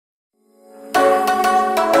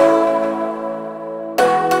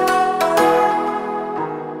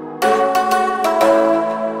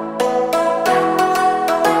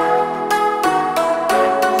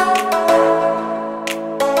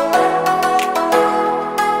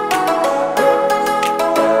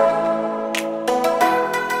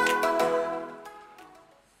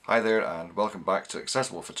there and welcome back to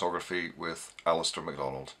Accessible Photography with Alistair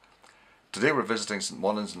MacDonald. Today we're visiting St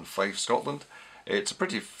Monans in Fife, Scotland. It's a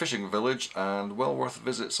pretty fishing village and well worth a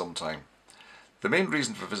visit sometime. The main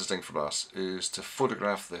reason for visiting for us is to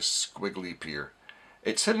photograph this squiggly pier.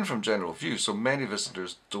 It's hidden from general view, so many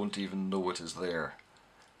visitors don't even know it is there.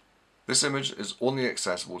 This image is only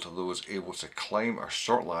accessible to those able to climb a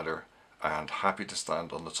short ladder and happy to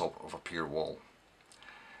stand on the top of a pier wall.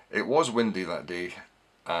 It was windy that day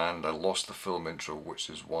and I lost the film intro, which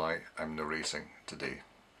is why I'm narrating today.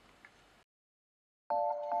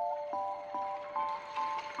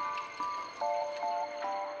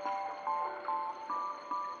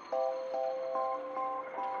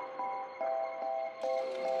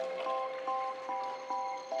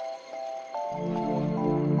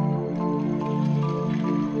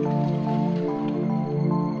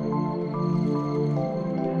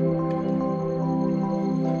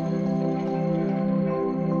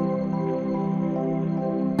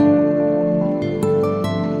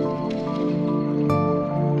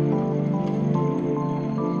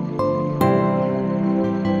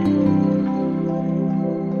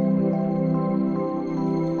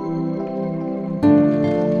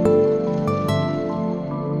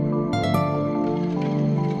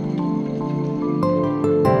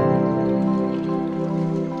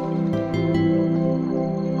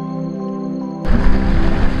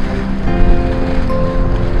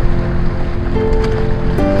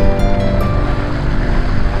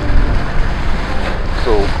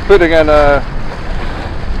 Putting in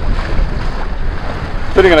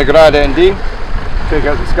a grad ND, take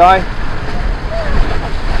out the sky.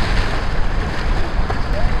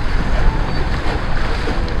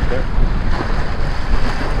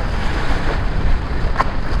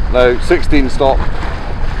 Now 16 stop.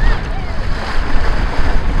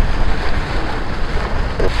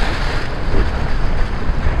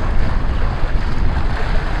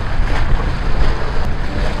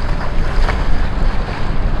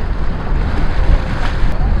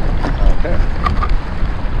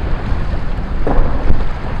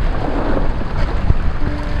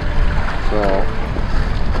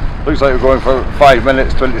 Looks like we're going for 5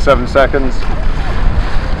 minutes 27 seconds.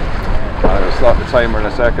 I'll start the timer in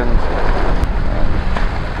a second.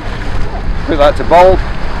 Put that to bulb,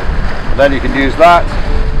 and then you can use that.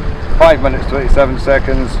 5 minutes 27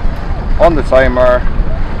 seconds on the timer,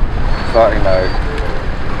 starting now.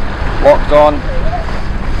 Locked on.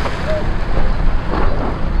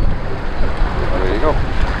 There you go.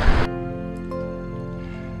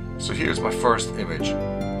 So here's my first image.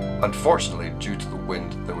 Unfortunately, due to the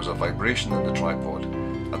wind, there was a vibration in the tripod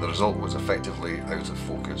and the result was effectively out of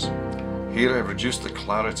focus. Here I've reduced the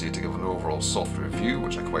clarity to give an overall softer view,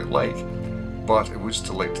 which I quite like, but I would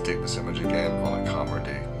still like to take this image again on a calmer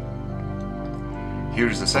day. Here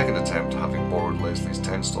is the second attempt, having borrowed Leslie's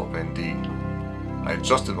 10-stop ND. I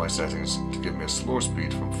adjusted my settings to give me a slower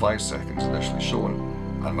speed from 5 seconds initially shown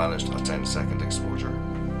and managed a 10-second exposure.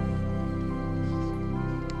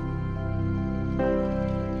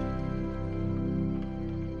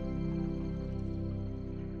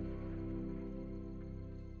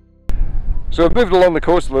 So I've moved along the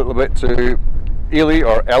coast a little bit to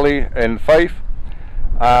Elie in Fife,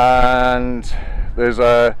 and there's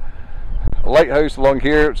a lighthouse along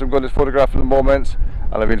here which I'm going to photograph in a moment,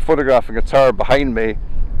 and I've been photographing a tower behind me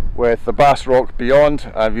with the Bass Rock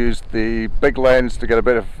beyond. I've used the big lens to get a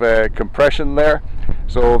bit of compression there,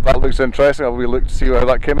 so that looks interesting. I'll look to see how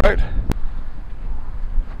that came out.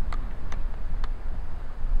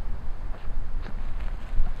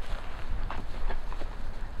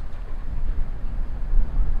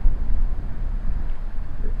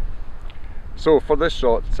 So for this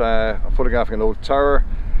shot, I'm photographing an old tower.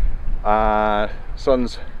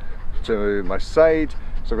 Sun's to my side,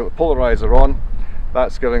 so I've got the polarizer on.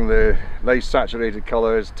 That's giving the nice saturated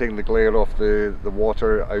colours, taking the glare off the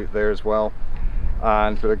water out there as well.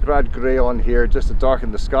 And put a grad grey on here just to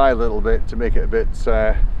darken the sky a little bit to make it a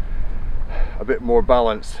bit more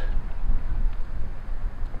balanced.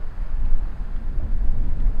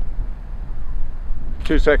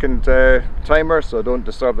 Two-second timer, so I don't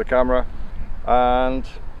disturb the camera. And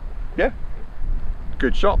yeah,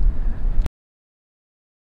 good shot.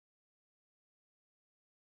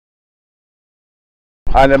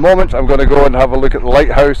 And in a moment I'm going to go and have a look at the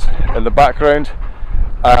lighthouse in the background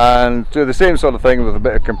and do the same sort of thing with a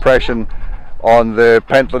bit of compression on the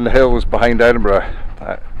Pentland Hills behind Edinburgh.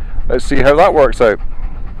 Let's see how that works out.